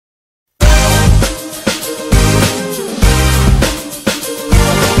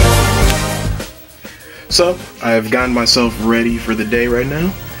So, I've gotten myself ready for the day right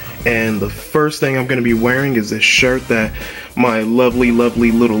now, and the first thing I'm going to be wearing is this shirt that my lovely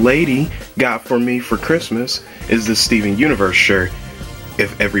little lady got for me for Christmas. Is this Steven Universe shirt.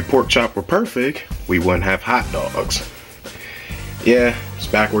 If every pork chop were perfect, we wouldn't have hot dogs. Yeah, it's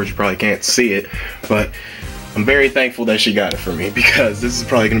backwards, you probably can't see it, but I'm very thankful that she got it for me, because this is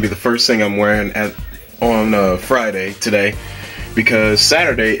probably going to be the first thing I'm wearing on Friday today. Because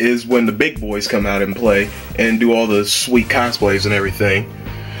Saturday is when the big boys come out and play and do all the sweet cosplays and everything.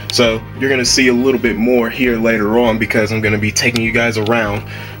 So you're going to see a little bit more here later on, because I'm going to be taking you guys around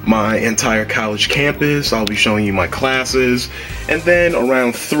my entire college campus. I'll be showing you my classes, and then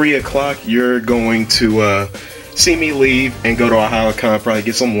around 3 o'clock you're going to see me leave and go to Ohayocon, probably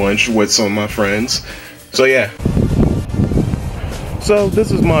get some lunch with some of my friends. So yeah. So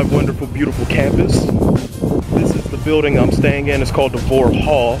this is my wonderful, beautiful campus. This is the building I'm staying in. It's called DeVore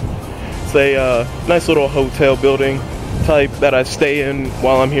Hall. It's a nice little hotel building type that I stay in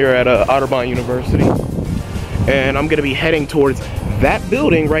while I'm here at Otterbein University. And I'm gonna be heading towards that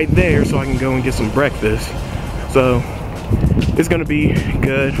building right there so I can go and get some breakfast. So it's gonna be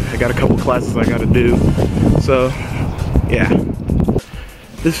good. I got a couple classes I gotta do. So yeah.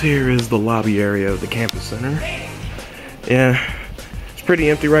 This here is the lobby area of the campus center. Yeah.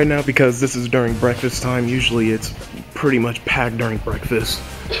 Pretty empty right now because this is during breakfast time. Usually it's pretty much packed during breakfast.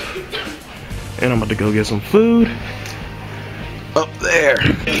 And I'm about to go get some food up there.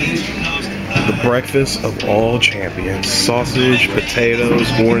 The breakfast of all champions: sausage,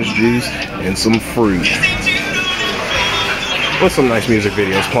 potatoes, orange juice, and some fruit, with some nice music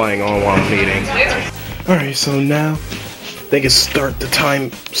videos playing on while I'm eating. Alright, so now they can start to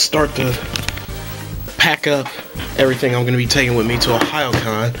pack up everything I'm going to be taking with me to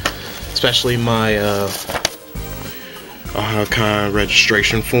Ohayocon, especially my Ohayocon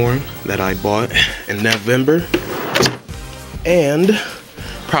registration form that I bought in November, and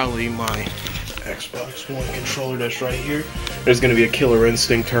probably my Xbox One controller that's right here. There's going to be a Killer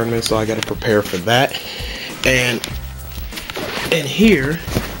Instinct tournament, so I got to prepare for that. And in here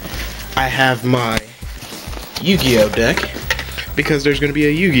I have my Yu-Gi-Oh deck, because there's going to be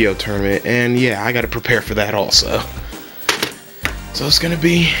a Yu-Gi-Oh tournament, and yeah, I got to prepare for that also. So it's going to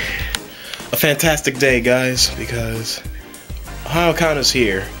be a fantastic day, guys, because Ohayocon is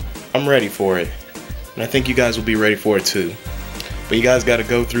here. I'm ready for it, and I think you guys will be ready for it too. But you guys got to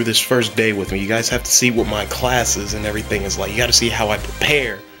go through this first day with me. You guys have to see what my classes and everything is like. You got to see how I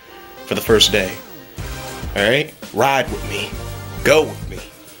prepare for the first day. Alright? Ride with me. Go with me.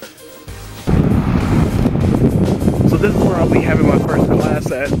 So this is where I'll be having my first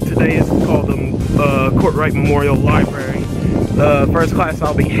class at. Today is called the Courtright Memorial Library. The first class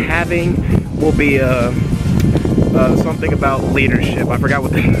I'll be having will be something about leadership. I forgot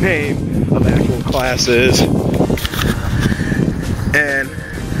what the name of the actual class is. And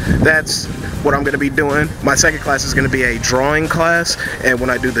that's what I'm going to be doing. My second class is going to be a drawing class, and when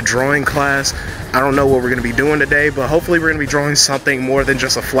I do the drawing class, I don't know what we're going to be doing today, but hopefully we're going to be drawing something more than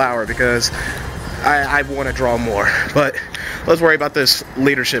just a flower, because I want to draw more. But let's worry about this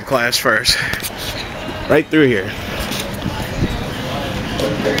leadership class first. Right through here.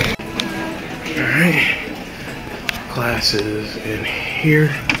 Alright. Classes in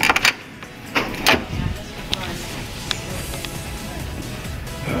here.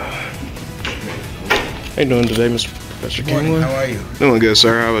 How you doing today, Mr. Professor Kingwood? How are you? Doing good,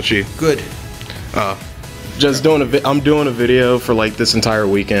 sir. How about you? Good. Just doing I'm doing a video for like this entire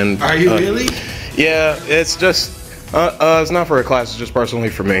weekend. Are you really? Yeah, it's just it's not for a class, it's just personally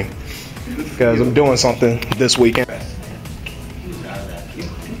for me, because I'm doing something this weekend. There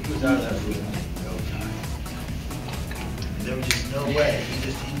was just no way.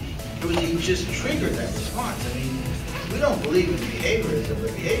 He just triggered that response. I mean, we don't believe in behaviorism,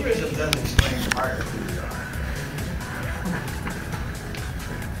 but behaviorism doesn't explain part of who we are.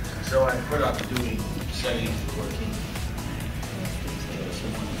 So I put up doing settings for working.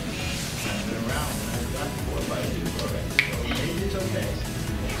 I've been around and I've got 4 or 5 people already, so maybe it's okay.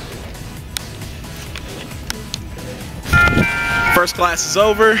 First class is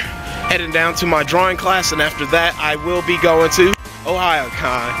over, heading down to my drawing class, and after that I will be going to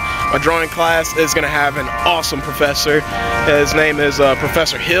Ohayocon. My drawing class is going to have an awesome professor. His name is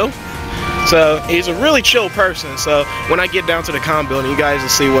Professor Hill. So he's a really chill person, so when I get down to the con building, you guys will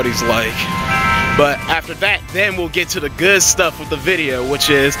see what he's like. But after that, then we'll get to the good stuff with the video, which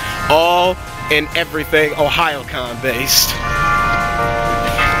is all and everything Ohayocon based.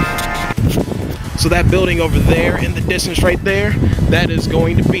 So that building over there in the distance right there, that is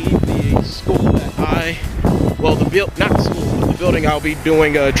going to be the school that not the school, but the building I'll be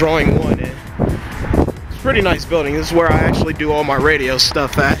doing drawing 1 in. pretty nice building. This is where I actually do all my radio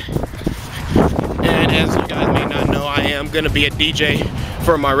stuff at. And as you guys may not know, I am going to be a DJ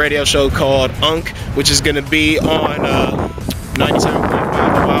for my radio show called UNC, which is going to be on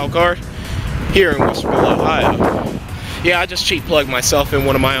 97.5 The Wild Card here in Westerville, Ohio. Yeah, I just cheap plug myself in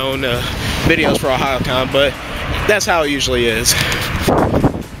one of my own videos for Ohayocon, but that's how it usually is.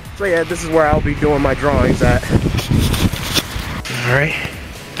 So yeah, this is where I'll be doing my drawings at. Alright.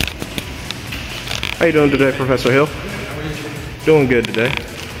 How you doing today, Professor Hill? Doing good today.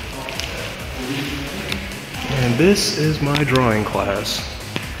 And this is my drawing class.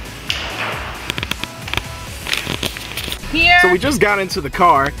 Here. So we just got into the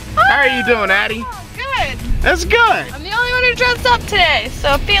car. How are you doing, Addie? Good. That's good. I'm the only one who dressed up today,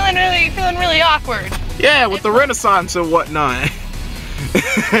 so feeling really awkward. Yeah, with the Renaissance and whatnot.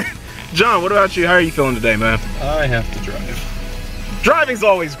 John, what about you? How are you feeling today, man? I have to drive. Driving's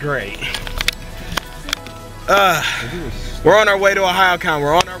always great. We're on our way to Ohayocon.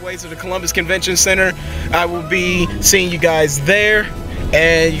 We're on our way to the Columbus Convention Center. I will be seeing you guys there,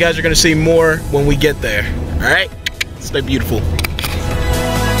 and you guys are gonna see more when we get there. All right? Stay beautiful.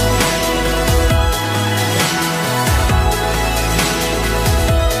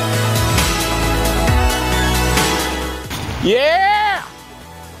 Yeah!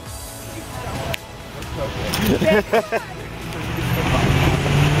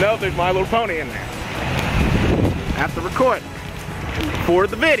 No, there's My Little Pony in there. Have to record for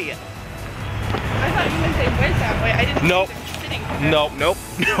the video. I thought you meant they went that way. I didn't Nope. see them sitting there.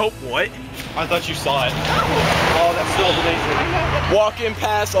 Nope. What? I thought you saw it. Oh, that's still amazing. Walking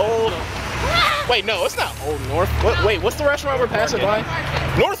past Old. Wait, no, it's not Old North. Wait, what's the restaurant we're passing by?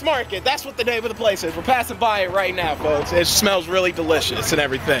 North Market. That's what the name of the place is. We're passing by it right now, folks. It smells really delicious and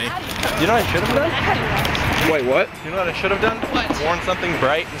everything. You know what I should have done? Wait, what? You know what I should have done? What? Worn something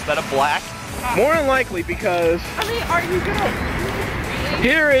bright instead of black. More than likely because I mean, are you gonna?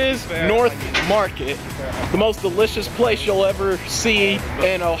 here is North Market, the most delicious place you'll ever see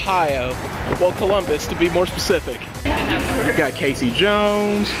in Ohio. Well, Columbus, to be more specific. We got Casey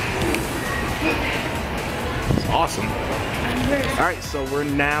Jones. It's awesome. Alright, so we're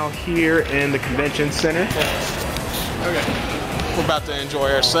now here in the convention center. Okay. We're about to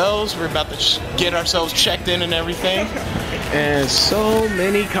enjoy ourselves. We're about to get ourselves checked in and everything. And so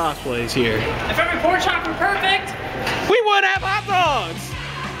many cosplays here. If every pork chop were perfect, we would have hot dogs!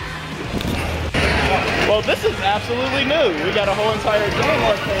 Well, this is absolutely new. We got a whole entire game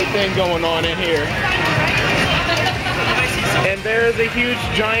arcade thing going on in here. And there's a huge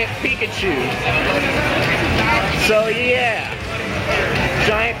giant Pikachu. So yeah,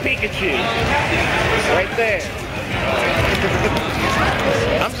 giant Pikachu. Right there.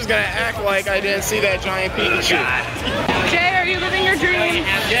 I'm just gonna act like I didn't see that giant Pikachu. Jay, are you living your dream?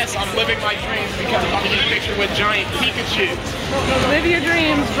 Yes, I'm living my dreams because I'm in a picture with giant Pikachu. Live your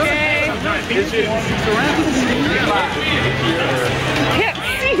dreams, Jay. Giant Pikachu. Can't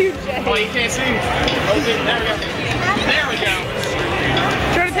see you, Jay. Oh, you can't see? Oh, there we go. There we go.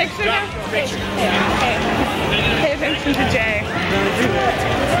 Trying to take a picture now? Picture. Pay attention to Jay.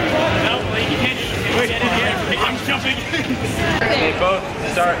 I'm jumping. They both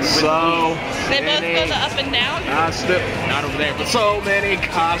start with So They both go to up and down. not over there, but so many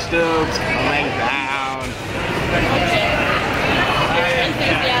costumes coming down.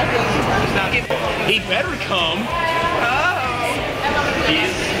 He better come.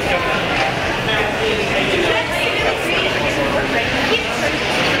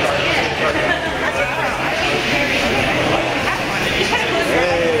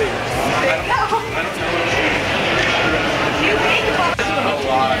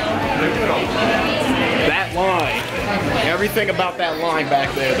 That line. Everything about that line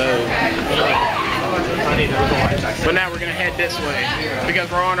back there, though. But now we're gonna head this way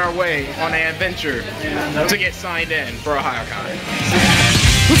because we're on our way on an adventure to get signed in for Ohayocon.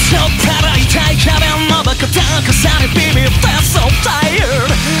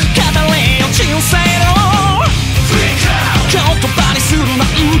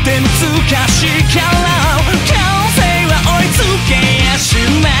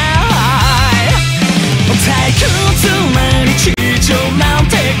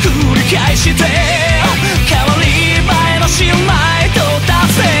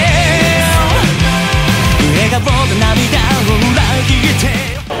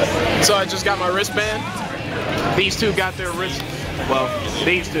 So I just got my wristband. These two got their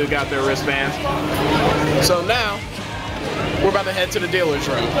these two got their wristbands. So now we're about to head to the dealer's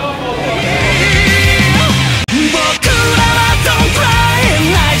room.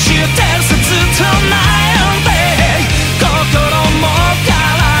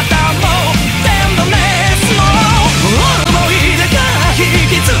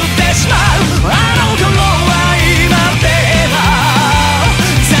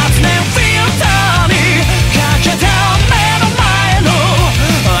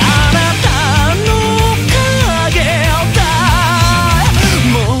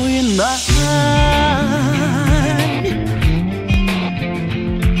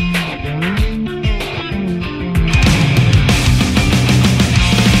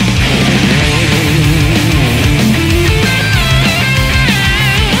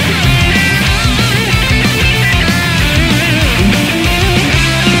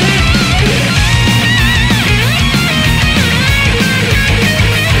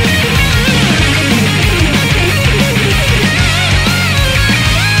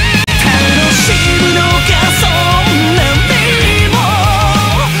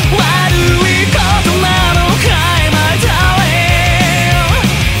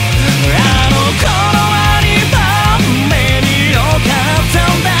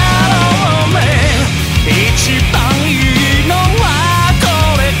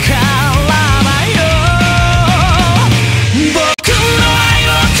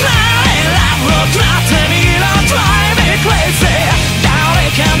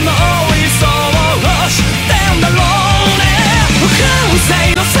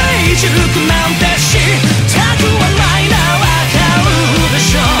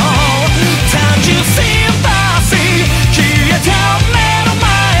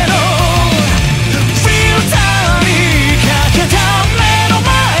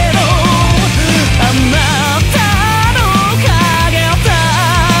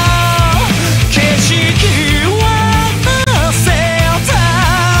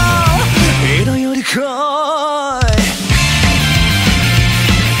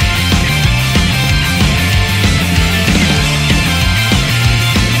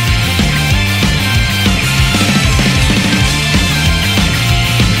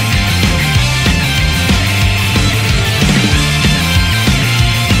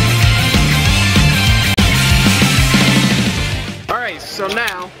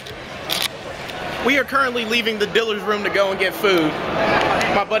 now, we are currently leaving the dealer's room to go and get food.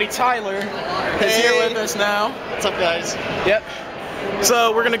 My buddy Tyler is here with us now. What's up, guys? Yep.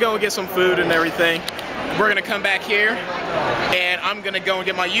 So we're gonna go and get some food and everything. We're gonna come back here, and I'm gonna go and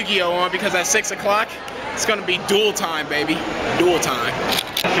get my Yu-Gi-Oh on because at 6 o'clock, it's gonna be duel time, baby. Duel time.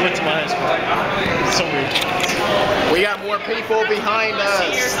 He went to my high school. It's so weird. We got more people behind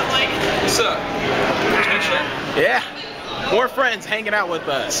us. What's up? Yeah. More friends hanging out with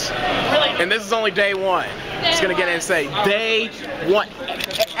us. And this is only day one. Just gonna get in and say, day one.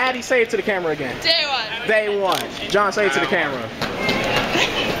 Addie, say it to the camera again. Day one. Day one. John, say it to the camera.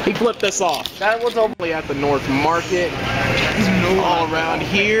 He flipped us off. That was only at the North Market. All around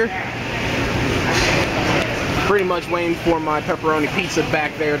here. Pretty much waiting for my pepperoni pizza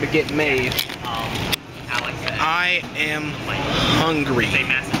back there to get made. I am hungry.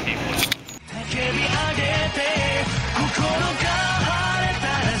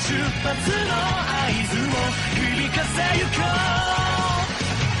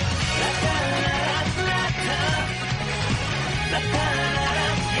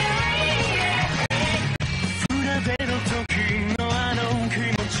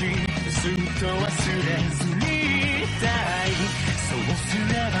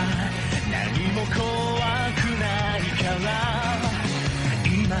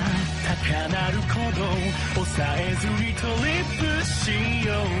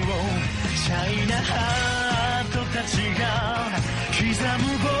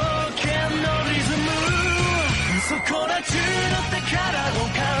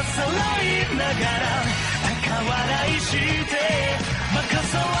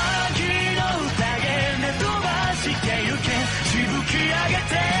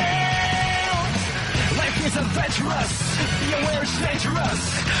 Life is adventurous, be aware it's dangerous.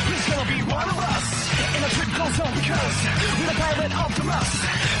 Who's gonna be one of us? And the trip goes on because we're the pirate Optimus.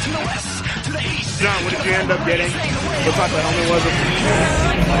 To the west, to the east. John, what did you end up getting? What type of helmet was it?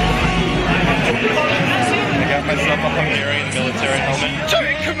 I got myself a Hungarian military helmet.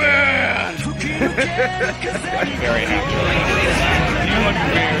 Take command! I'm very happy. You look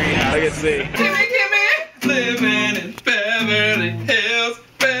very happy. I can see. Gimme, living in Beverly Hills,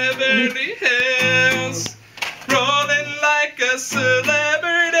 Beverly Hills, rolling like a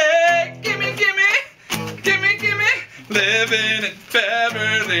celebrity. Gimme, living in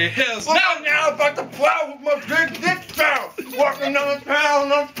Beverly Hills. Now about to plow with my big dick down. Walking down the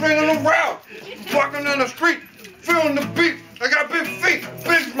town, I'm spinning around. Walking down the street, feeling the beat. I got big feet,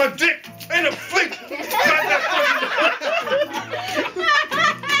 big as my dick, and a fleet.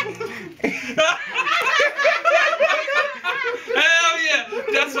 Hell yeah,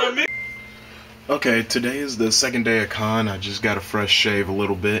 that's what I mean. Okay, today is the second day of con. I just got a fresh shave a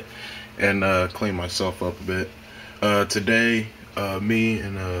little bit and clean myself up a bit. Today, me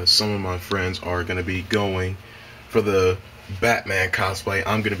and some of my friends are going to be going for the Batman cosplay.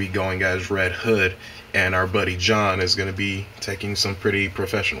 I'm going to be going as Red Hood, and our buddy John is going to be taking some pretty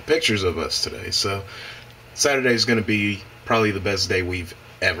professional pictures of us today. So Saturday is going to be probably the best day we've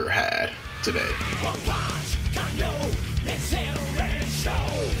ever had today.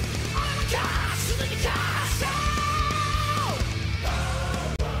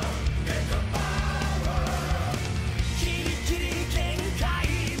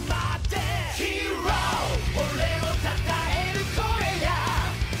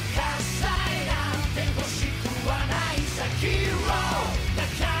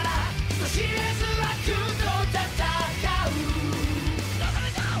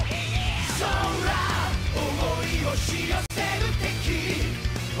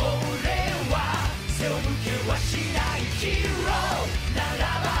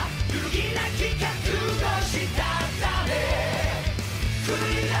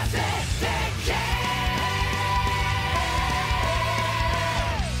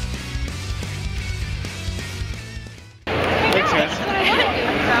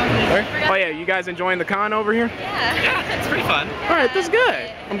 Oh yeah, you guys enjoying the con over here? Yeah. It's pretty fun. Alright, that's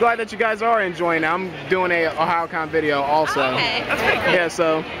good. I'm glad that you guys are enjoying it. I'm doing a Ohayocon video also. Oh, okay. That's pretty cool. Yeah,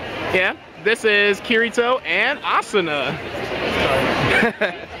 so, yeah, this is Kirito and Asuna.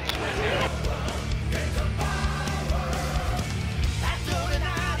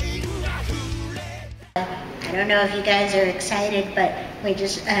 I don't know if you guys are excited, but we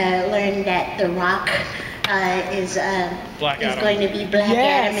just learned that The Rock is going to be Black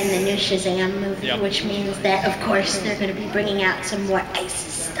Adam in the new Shazam movie, which means that, of course, they're going to be bringing out some more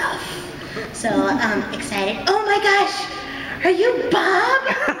ISIS stuff. So I'm excited. Oh my gosh, are you Bob?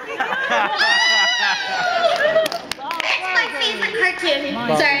 That's my favorite cartoon.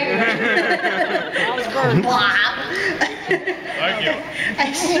 Sorry. Bob. Thank you.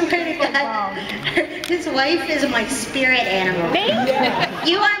 I swear to God, his wife is my spirit animal. Me?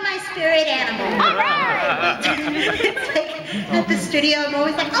 You are my spirit animal. All right. It's like at the studio, I'm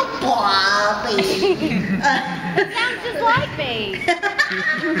always like, oh, Bobby. Sounds just like me.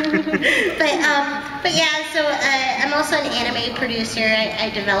 But yeah, so I'm also an anime producer. I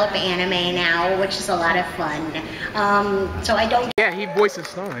develop anime now, which is a lot of fun. So I don't. Yeah, he voices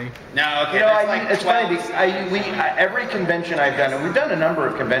Stein. No, okay. You know, Like it's funny because every convention I've done, and we've done a number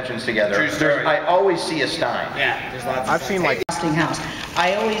of conventions together. True story. I always see a Stein. Yeah, there's lots of I've seen like. House.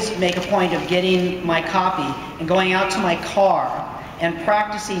 I always make a point of getting my copy and going out to my car and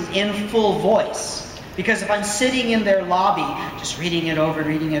practicing in full voice. Because if I'm sitting in their lobby, just reading it over,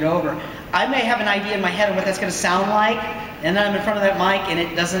 I may have an idea in my head of what that's going to sound like, and then I'm in front of that mic and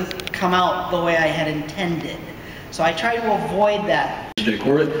it doesn't come out the way I had intended. So I try to avoid that.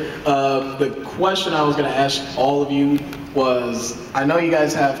 The question I was going to ask all of you was, I know you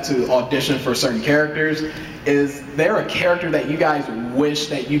guys have to audition for certain characters. Is there a character that you guys wish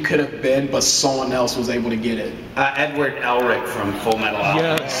that you could have been, but someone else was able to get it? Edward Elric from Full Metal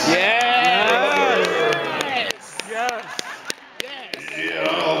Alchemist. Yes. Yes.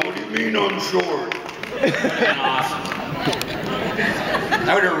 Yeah, what do you mean I'm short? That would have been awesome.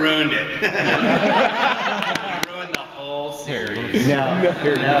 I would have ruined it. Ruined the whole series. No, it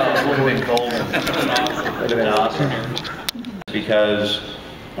would have been golden. It would have been awesome. Because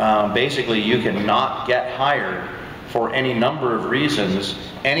basically you can not get hired for any number of reasons,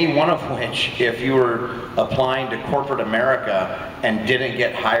 any one of which, if you were applying to corporate America and didn't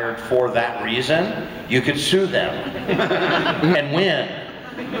get hired for that reason, you could sue them and win.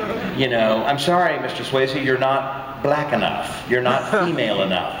 You know, I'm sorry, Mr. Swayze, you're not black enough, you're not female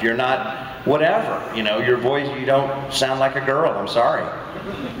enough, you're not whatever, you know, your voice, you don't sound like a girl, I'm sorry.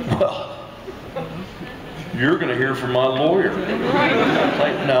 Well, you're going to hear from my lawyer.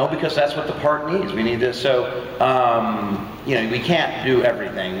 Like, no, because that's what the part needs. We need this. So, you know, we can't do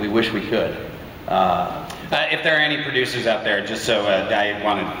everything. We wish we could. If there are any producers out there, just so I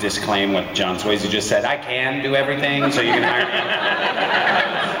want to disclaim what John Swayze just said, I can do everything, so you can hire me.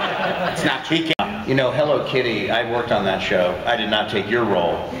 It's not he can. You know, Hello Kitty, I worked on that show. I did not take your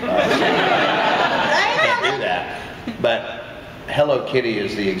role. I can't do that. But Hello Kitty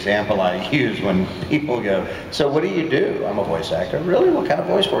is the example I use when people go, so what do you do? I'm a voice actor. Really? What kind of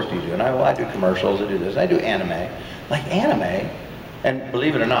voice work do you do? And I do commercials, I do this, I do anime. Like anime, and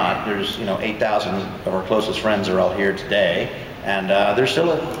believe it or not, there's 8,000 of our closest friends are all here today, and there's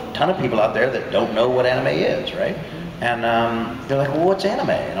still a ton of people out there that don't know what anime is, right? And they're like, well, what's anime?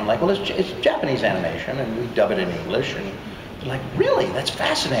 And I'm like, well, it's Japanese animation, and we dub it in English. And they're like, really? That's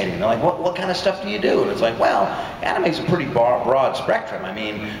fascinating. They're like, what kind of stuff do you do? And it's like, well, anime's a pretty broad spectrum. I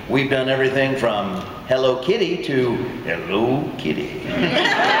mean, we've done everything from Hello Kitty to Hello Kitty.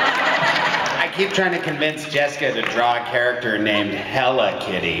 I keep trying to convince Jessica to draw a character named Hella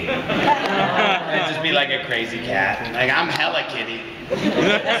Kitty. It'd just be like a crazy cat. Like, I'm Hella Kitty.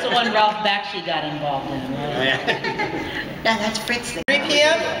 That's the one Ralph Bakshi got involved in, right? No, that's Fritz. 3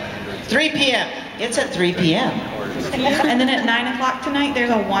 p.m.? 3 p.m. It's at 3 p.m. And then at 9 o'clock tonight, there's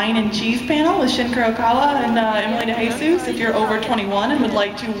a wine and cheese panel with Shin Kurokawa and Emily DeJesus. If you're over 21 and would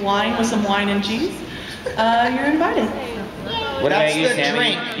like to wine with some wine and cheese, you're invited. What That's about you, the Sammy?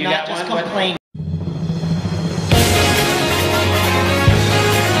 drink, You not got just one? complain.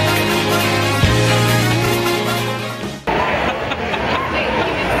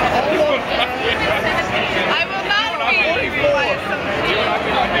 I will not be utilized.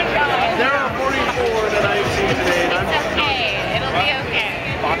 There are 44 that I've seen today. And It's okay. It'll be okay.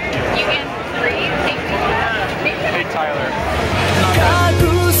 You get 3. Hey, Tyler.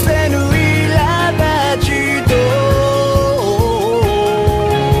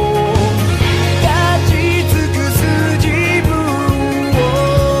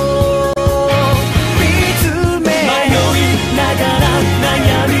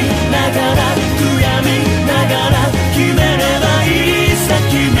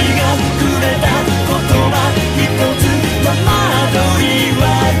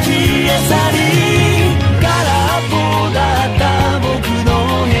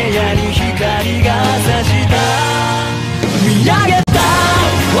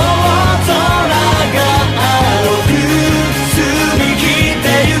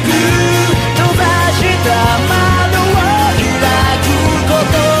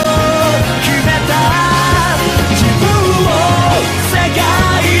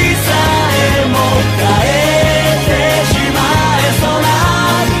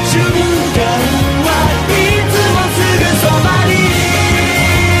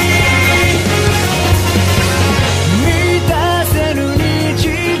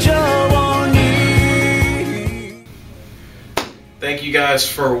 guys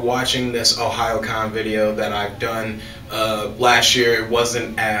for watching this Ohayocon video that I've done. Last year it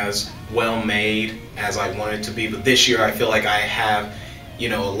wasn't as well made as I wanted it to be, but this year I feel like I have, you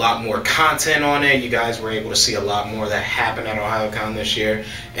know, a lot more content on it. You guys were able to see a lot more that happened at Ohayocon this year,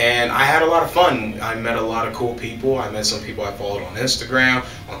 and I had a lot of fun. I met a lot of cool people. I met some people I followed on Instagram,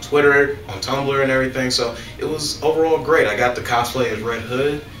 on Twitter, on Tumblr and everything, so it was overall great. I got the cosplay as Red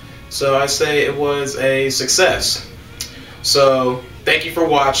Hood, so I say it was a success. So thank you for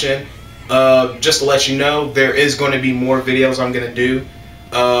watching. Just to let you know, there is going to be more videos I'm going to do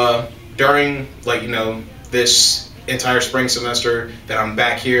during, like, you know, this entire spring semester that I'm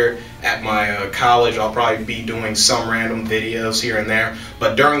back here at my college. I'll probably be doing some random videos here and there,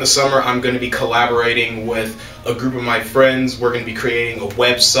 but during the summer I'm going to be collaborating with a group of my friends. We're going to be creating a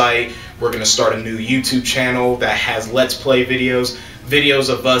website. We're going to start a new YouTube channel that has Let's Play videos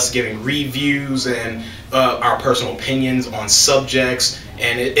of us giving reviews and our personal opinions on subjects,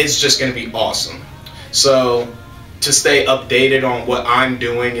 and it's just going to be awesome. So to stay updated on what I'm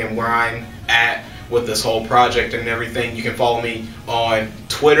doing and where I'm at with this whole project and everything, you can follow me on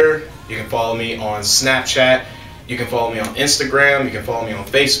Twitter, you can follow me on Snapchat, you can follow me on Instagram, you can follow me on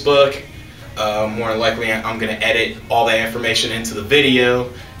Facebook. More than likely I'm going to edit all that information into the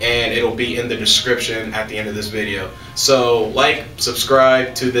video, and it'll be in the description at the end of this video. So like,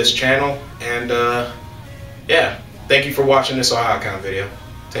 subscribe to this channel, and yeah, thank you for watching this Ohayocon video.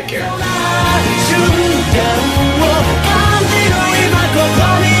 Take care.